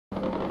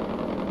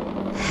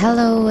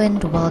Hello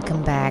and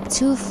welcome back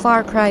to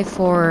Far Cry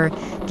 4.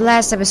 The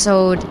last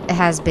episode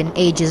has been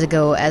ages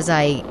ago, as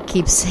I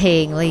keep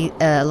saying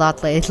a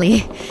lot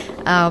lately.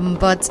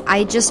 But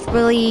I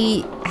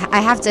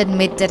have to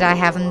admit that I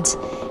haven't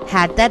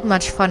had that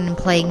much fun in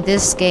playing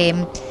this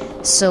game,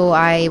 so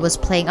I was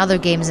playing other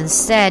games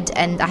instead,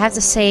 and I have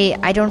to say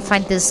I don't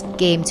find this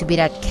game to be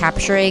that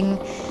capturing,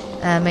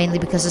 mainly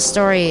because the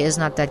story is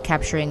not that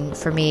capturing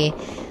for me.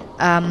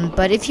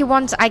 But if you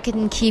want, I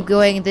can keep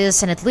going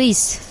this and at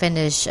least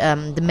finish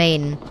the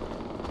main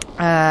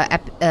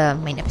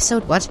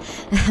episode. What?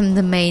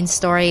 The main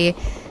story.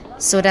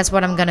 So that's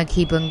what I'm gonna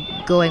keep on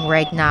going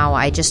right now.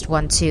 I just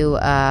want to.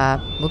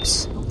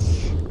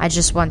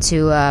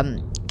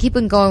 Keep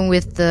on going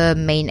with the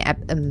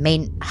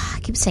I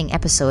keep saying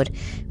episode,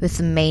 with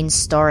the main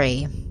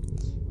story.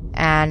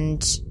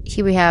 And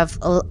here we have.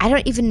 I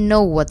don't even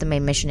know what the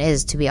main mission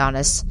is, to be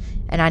honest.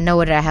 And I know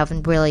that I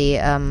haven't really.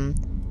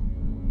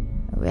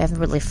 We haven't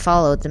really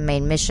followed the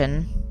main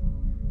mission.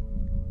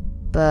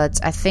 But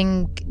I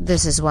think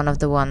this is one of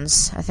the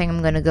ones. I think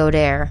I'm gonna go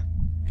there.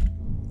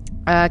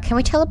 Can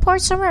we teleport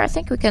somewhere? I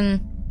think we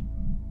can.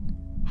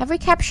 Have we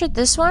captured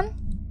this one?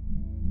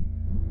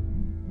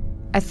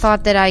 I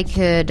thought that I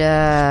could,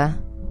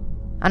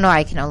 Oh no,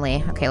 I can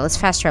only... Okay, let's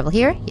fast travel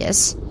here.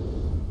 Yes.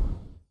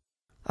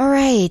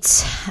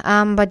 Alright.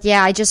 But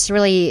yeah, I just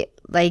really,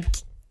 like...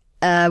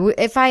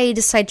 if I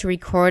decide to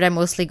record, I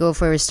mostly go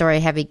for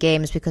story-heavy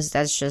games because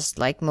that's just,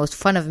 like, most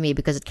fun of me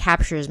because it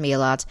captures me a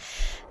lot.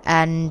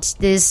 And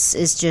this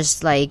is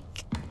just, like,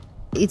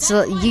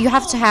 you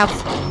have to have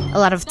a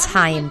lot of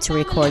time to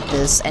record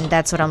this, and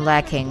that's what I'm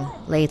lacking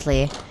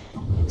lately.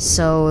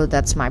 So,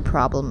 that's my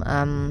problem.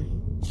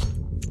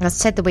 Let's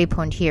set the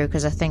waypoint here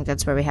because I think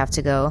that's where we have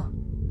to go.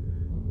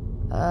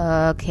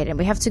 Okay, then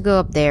we have to go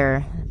up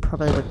there.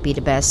 Probably would be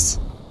the best.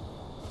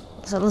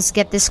 So let's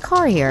get this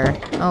car here.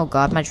 Oh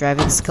god, my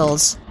driving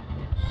skills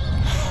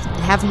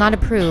have not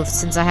improved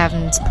since I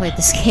haven't played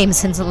this game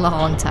since a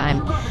long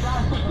time.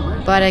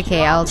 But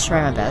okay, I'll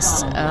try my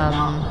best.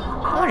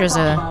 Oh, there's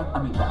a...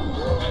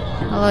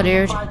 Hello,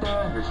 dude.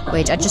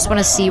 Wait, I just want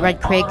to see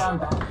right quick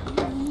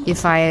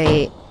if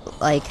I,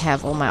 like,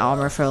 have all my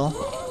armor full.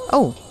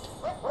 Oh.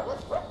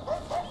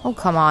 Oh,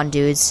 come on,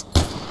 dudes.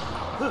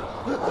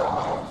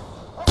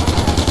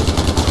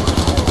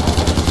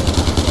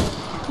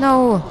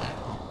 No.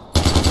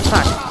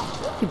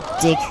 Fuck. You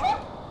dick.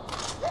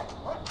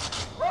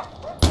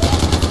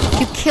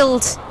 You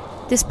killed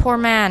this poor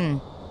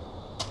man.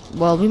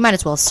 Well, we might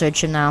as well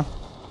search him now.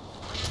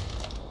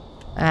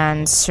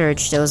 And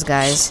search those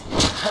guys.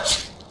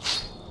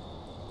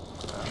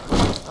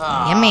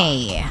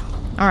 Yummy.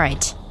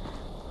 Alright.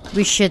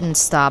 We shouldn't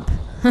stop.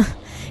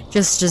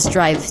 just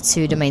drive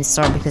to the main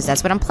story because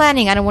that's what I'm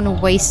planning. I don't want to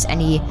waste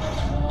any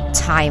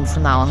time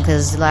from now on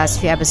because the last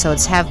few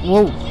episodes have...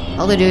 Whoa.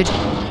 Hello, dude.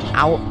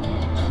 Ow.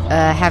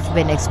 Have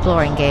been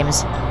exploring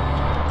games.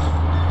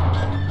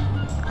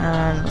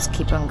 Let's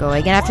keep on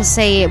going. And I have to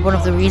say, one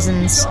of the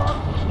reasons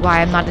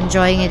why I'm not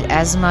enjoying it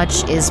as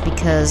much is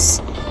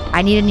because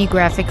I need a new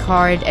graphic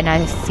card, and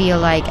I feel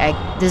like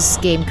this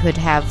game could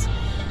have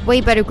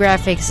way better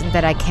graphics and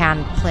that I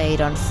can play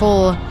it on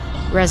full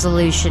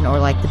resolution or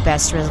like the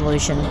best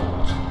resolution.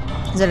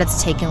 So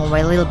that's taking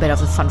away a little bit of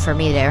the fun for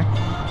me there.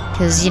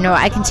 Because, you know,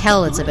 I can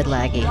tell it's a bit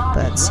laggy,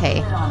 but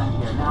hey.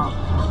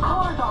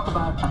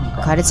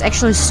 God, it's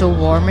actually so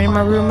warm in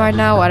my room right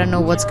now. I don't know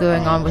what's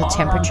going on with the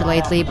temperature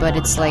lately, but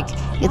it's like,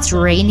 it's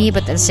rainy,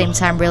 but at the same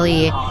time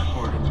really,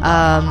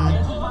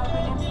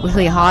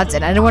 really hot.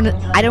 And I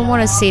don't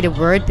want to say the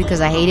word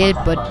because I hate it,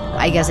 but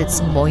I guess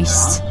it's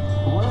moist.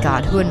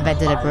 God, who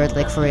invented that word,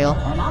 like, for real?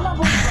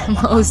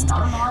 Most,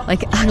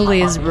 like,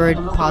 ugliest word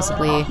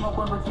possibly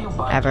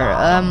ever.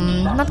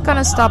 Not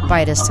gonna stop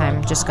by this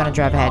time, just gonna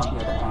drive ahead.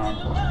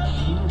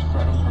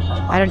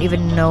 I don't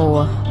even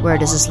know where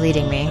this is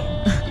leading me.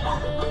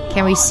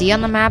 Can we see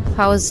on the map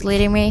how it's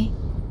leading me?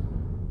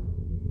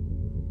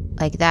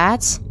 Like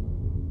that?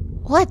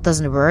 Well, that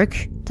doesn't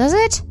work, does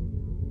it?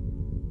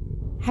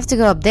 I have to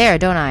go up there,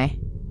 don't I?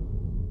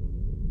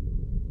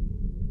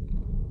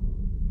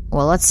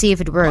 Well, let's see if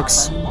it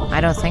works.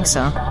 I don't think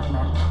so.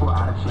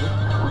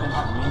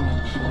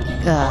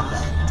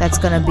 That's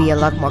gonna be a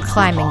lot more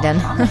climbing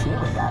then.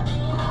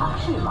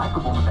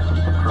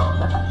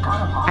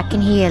 I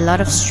can hear a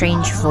lot of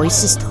strange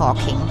voices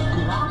talking.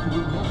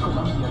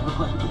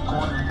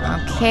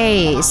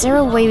 Okay, is there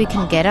a way we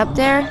can get up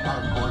there?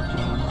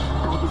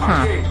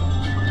 Huh.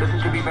 Listen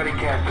to me very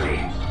carefully.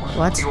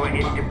 What? You are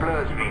in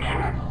Depleur's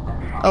region.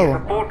 Oh,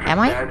 am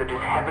I? There that is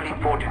heavily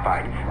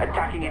fortified.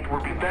 Attacking it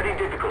will be very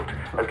difficult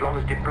as long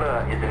as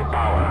Depleur is in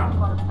power.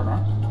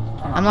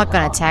 I'm not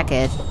gonna attack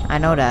it. I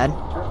know that.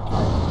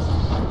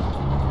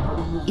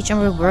 Each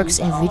armor works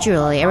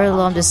individually. Every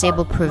alarm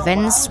disabled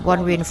prevents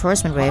one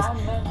reinforcement wave.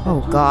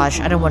 Oh gosh,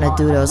 I don't want to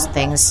do those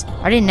things.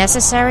 Are they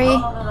necessary?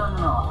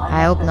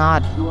 I hope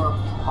not.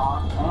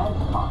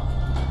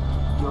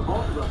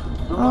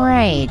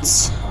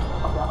 Alright.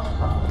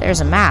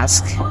 There's a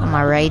mask. Am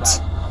I right?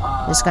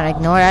 Just gonna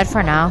ignore that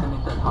for now.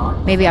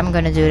 Maybe I'm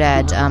gonna do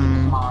that,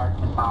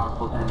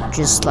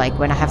 just like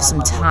when I have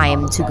some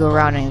time to go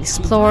around and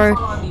explore,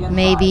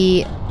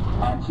 maybe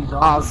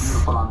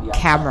off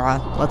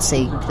camera, let's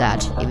say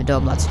that, even though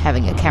I'm not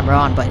having a camera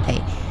on, but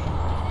hey.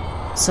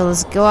 So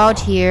let's go out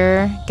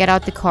here, get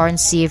out the car and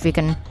see if we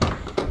can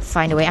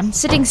find a way. I'm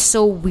sitting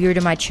so weird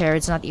in my chair,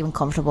 it's not even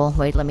comfortable.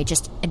 Wait, let me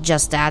just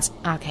adjust that.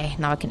 Okay,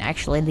 now I can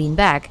actually lean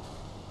back.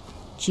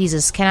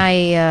 Jesus, can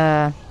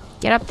I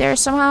get up there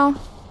somehow?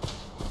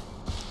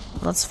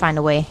 Let's find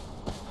a way.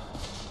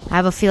 I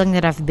have a feeling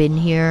that I've been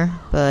here,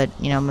 but,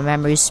 you know, my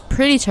memory's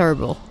pretty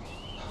terrible.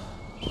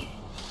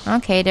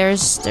 Okay,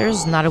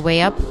 there's not a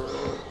way up.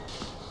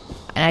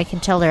 And I can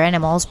tell they're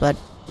animals, but...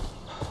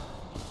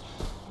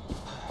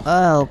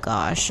 Oh,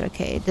 gosh,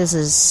 okay, this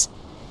is...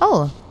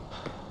 Oh!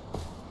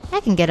 I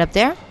can get up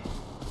there.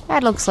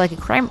 That looks like a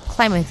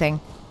climbing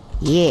thing.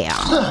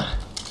 Yeah.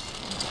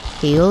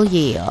 Hell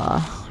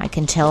yeah. I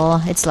can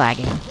tell it's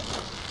lagging.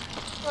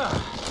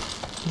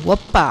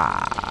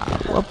 Whoopa!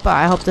 Whoopa,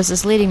 I hope this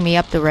is leading me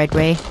up the right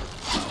way.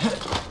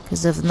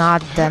 Because if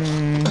not,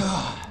 then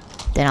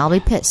I'll be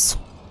pissed.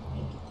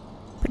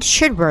 But it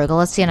should work.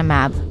 Let's see on a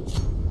map.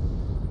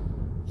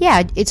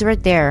 Yeah, it's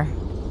right there.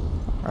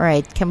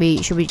 Alright,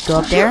 should we go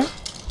up there?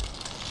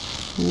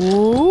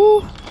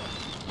 Ooh.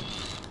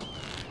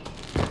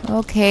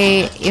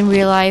 Okay, in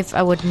real life,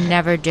 I would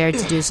never dare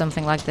to do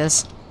something like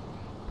this.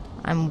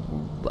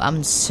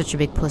 I'm such a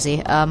big pussy.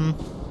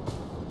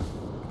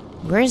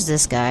 Where is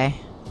this guy?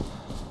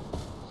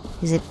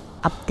 Is it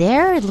up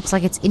there? It looks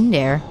like it's in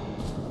there.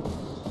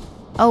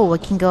 Oh, I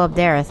can go up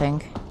there, I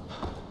think.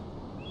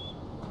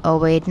 Oh,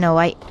 wait, no,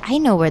 I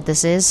know where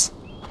this is.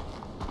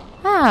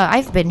 Ah,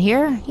 I've been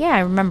here. Yeah, I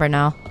remember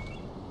now.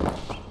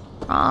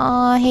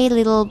 Aw, hey,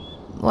 little...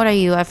 What are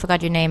you? I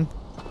forgot your name.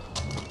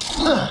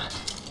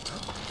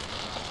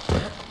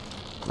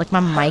 Like, my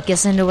mic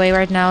is in the way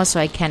right now, so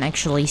I can't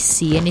actually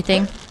see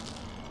anything.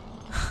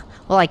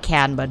 Well, I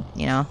can, but,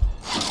 you know,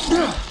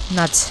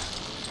 not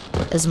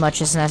as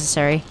much as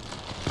necessary.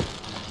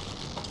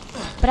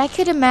 But I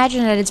could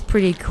imagine that it's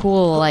pretty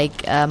cool,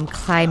 like,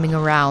 climbing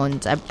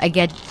around. I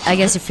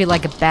guess you feel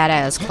like a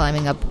badass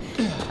climbing up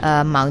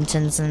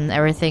mountains and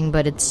everything,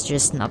 but it's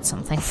just not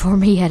something for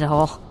me at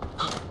all.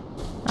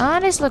 Ah,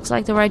 this looks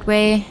like the right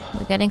way.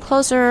 We're getting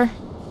closer.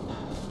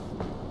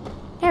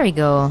 There we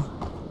go.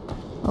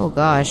 Oh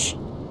gosh.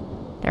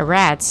 They're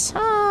rats.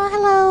 Oh,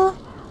 hello.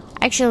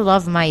 I actually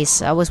love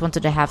mice. I always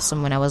wanted to have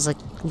some when I was a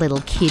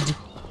little kid.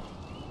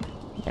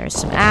 There's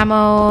some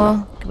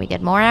ammo. Can we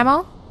get more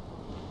ammo?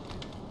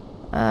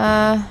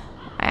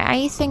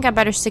 I think I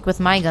better stick with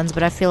my guns,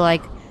 but I feel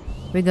like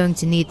we're going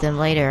to need them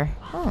later.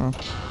 Oh.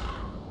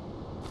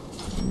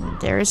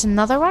 There's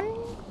another one?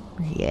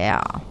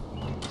 Yeah.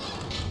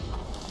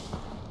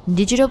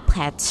 Digital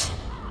pet.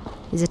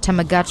 Is it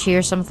Tamagotchi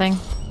or something?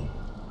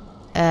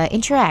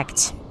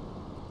 Interact.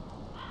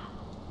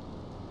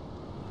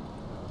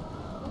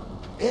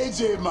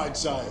 AJ, my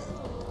child.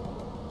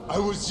 I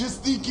was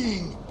just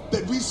thinking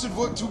that we should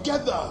work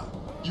together,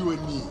 you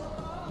and me.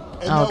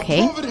 And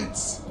okay. Now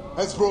Providence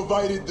has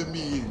provided the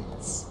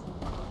means.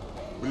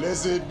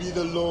 Blessed be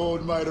the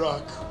Lord, my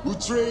rock, who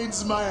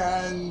trains my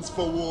hands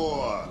for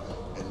war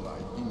and my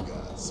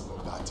fingers for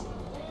battle.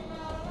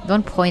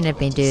 Don't point at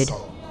me, dude.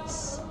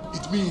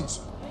 It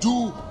means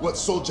do what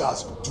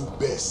soldiers do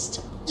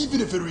best,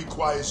 even if it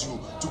requires you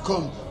to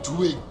come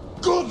to a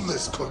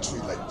godless country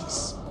like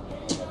this.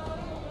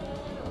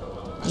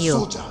 As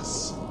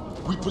soldiers,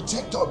 we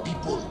protect our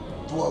people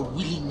through our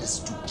willingness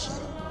to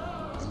kill.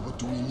 And what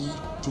do we need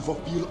to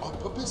fulfill our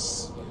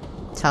purpose?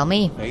 Tell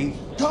me.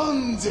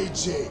 Guns,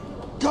 AJ!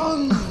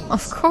 Guns!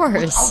 Of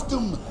course. Without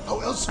them, how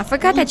else I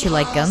forgot that you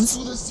like pass guns.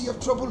 through the sea of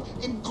trouble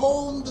and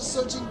calm the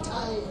surging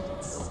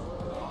tides.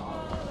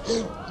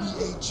 Help me,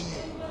 AJ,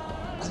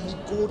 and the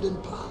golden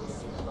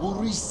path will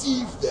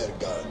receive their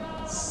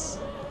guns.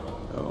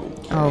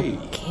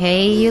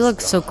 Okay, you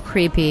look so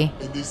creepy.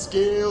 And the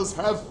scales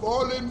have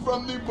fallen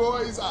from the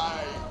boy's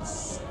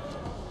eyes.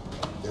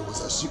 There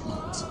was a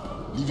shipment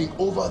leaving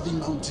over the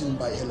mountain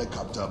by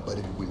helicopter, but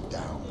it went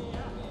down.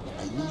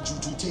 I need you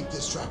to take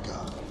this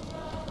tracker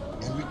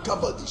and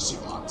recover the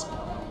shipment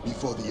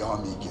before the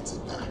army gets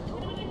it back.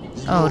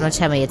 Oh, don't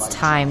tell me it's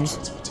timed.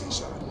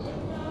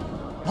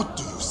 What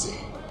do you say?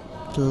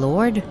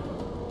 Lord?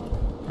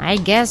 I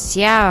guess,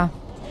 yeah.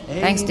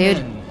 Amen. Thanks,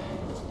 dude.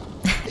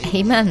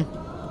 Amen.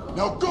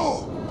 Now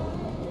go!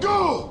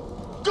 Go!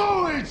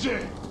 Go,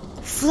 AJ!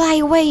 Fly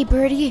away,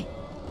 birdie.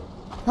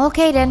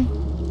 Okay, then.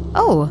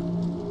 Oh.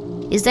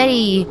 Is that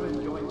a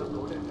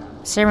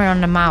sermon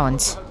on the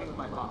Mount?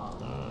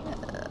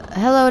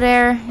 Hello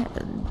there.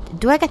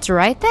 Do I get to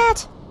ride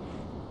that?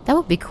 That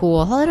would be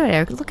cool. Hello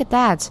there. Look at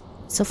that.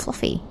 It's so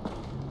fluffy.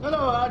 Hello,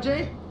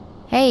 RJ.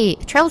 Hey,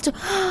 travel to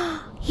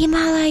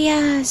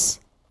Himalayas.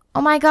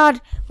 Oh my god,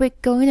 we're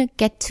gonna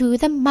get to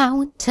the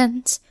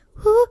mountains.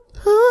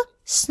 Woo-hoo,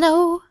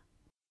 snow.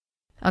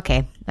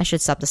 Okay, I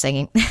should stop the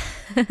singing.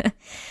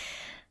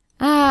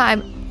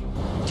 Oh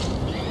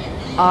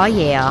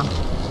yeah.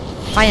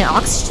 Find an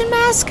oxygen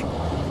mask?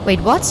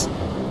 Wait, what?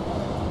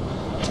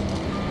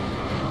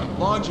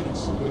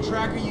 Longinus, the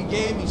tracker you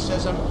gave me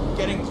says I'm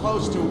getting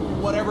close to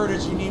whatever it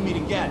is you need me to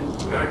get.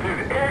 That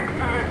is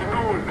excellent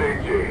news,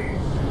 AJ.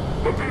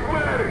 But be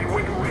wary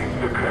when you reach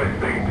the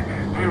Crescent.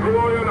 The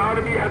Royal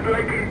Army has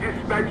likely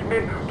dispatched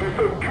men to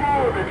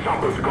secure the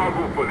chopper's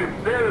cargo for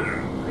themselves.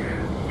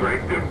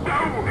 Strike them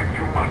down if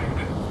you must.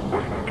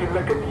 Or sneak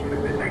like a thief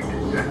in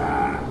the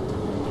night.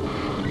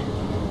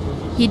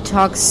 He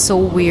talks so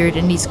weird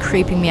and he's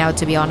creeping me out,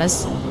 to be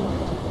honest.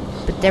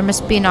 But there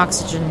must be an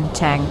oxygen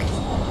tank.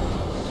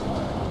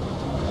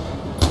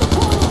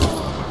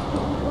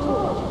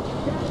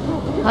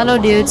 Hello,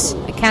 dudes.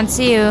 I can't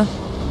see you.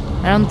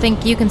 I don't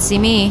think you can see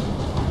me.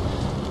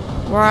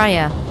 Where are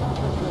ya?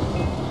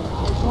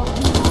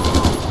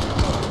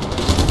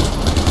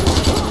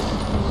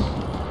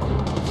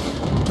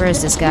 Where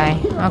is this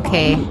guy?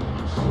 Okay.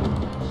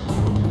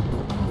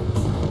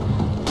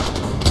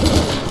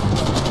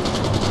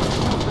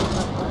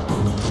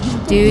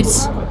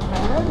 Dudes.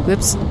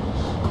 Whoops.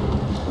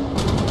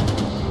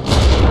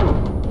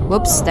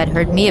 Whoops, that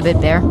hurt me a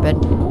bit there, but...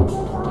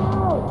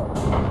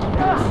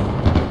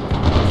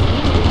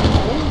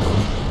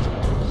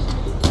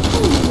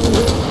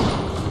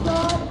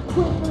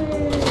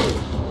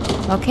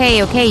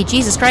 Okay, okay,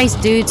 Jesus Christ,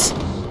 dudes.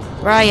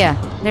 Where are ya?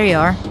 There you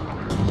are.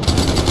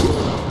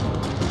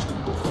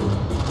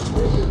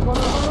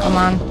 Come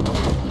on.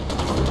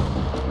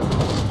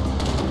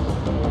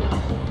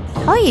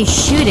 How are you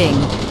shooting?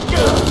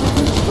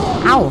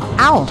 Ow,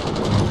 ow.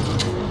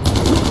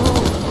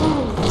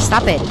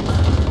 Stop it.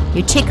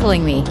 You're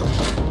tickling me.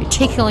 You're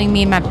tickling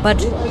me in my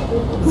butt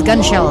with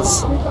gun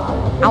shells.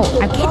 Ow,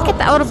 I can't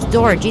get out of the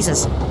door,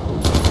 Jesus.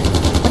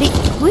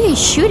 Who are you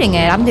shooting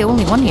at? I'm the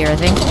only one here, I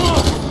think.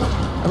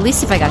 At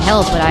least if I got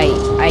help, but I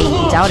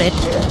doubt it.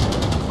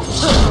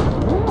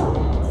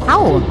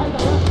 Ow!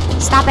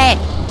 Stop it!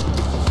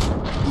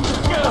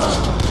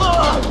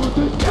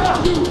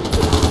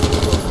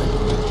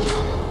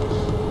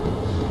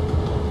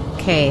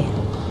 Okay,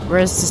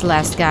 where's this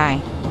last guy?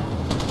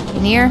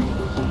 In here?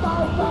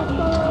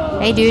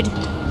 Hey, dude.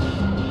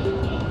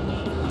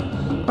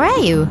 Where are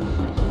you?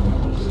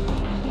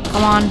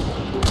 Come on.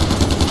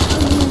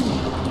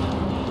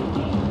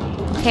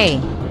 Okay,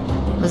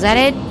 was that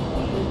it?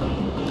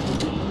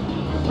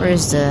 Where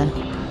is the...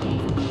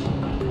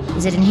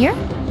 Is it in here?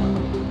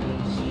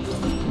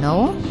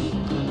 No?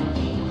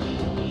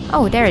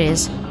 Oh, there it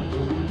is.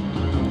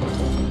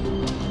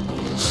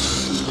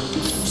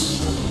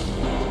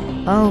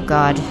 Oh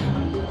god.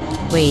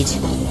 Wait.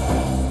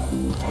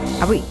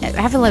 Are we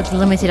having like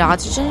limited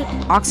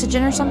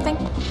oxygen or something?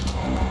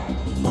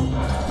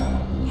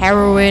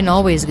 Heroin,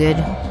 always good.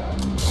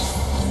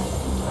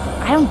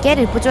 I don't get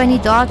it. What do I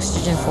need the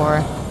oxygen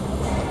for?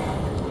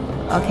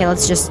 Okay,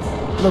 let's just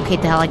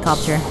locate the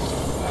helicopter.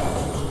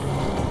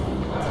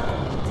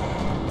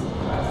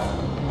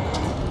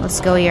 Let's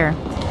go here.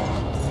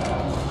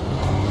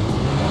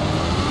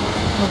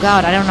 Oh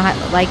god, I don't know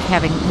how, like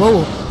having...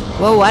 Whoa!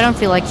 Whoa, I don't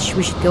feel like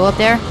we should go up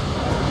there.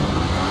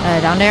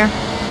 Down there.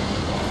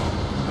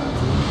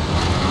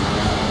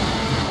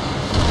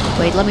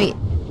 Wait, let me...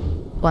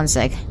 One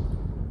sec.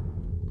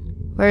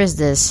 Where is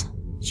this?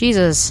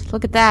 Jesus,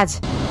 look at that.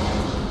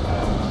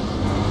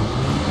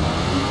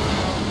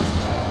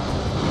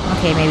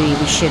 Okay, maybe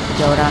we should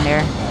go down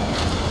there.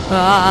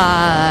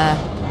 Ah,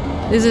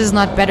 this is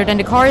not better than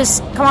the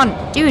cars. Come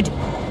on, dude.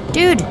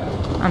 Dude.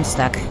 I'm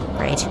stuck.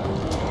 Great.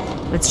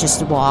 Let's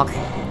just walk.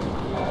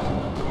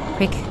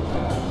 Quick.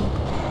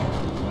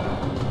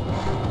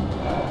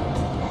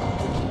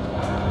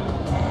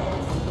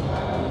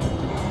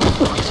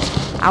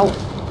 Ow.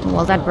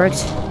 Well, that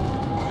worked.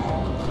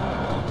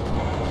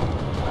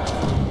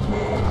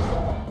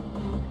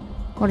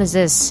 What is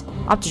this?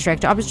 Object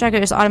tracker. Object tracker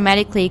is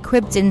automatically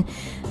equipped in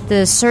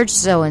the search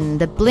zone.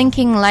 The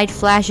blinking light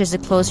flashes the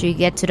closer you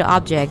get to the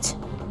object.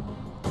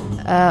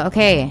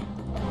 Okay.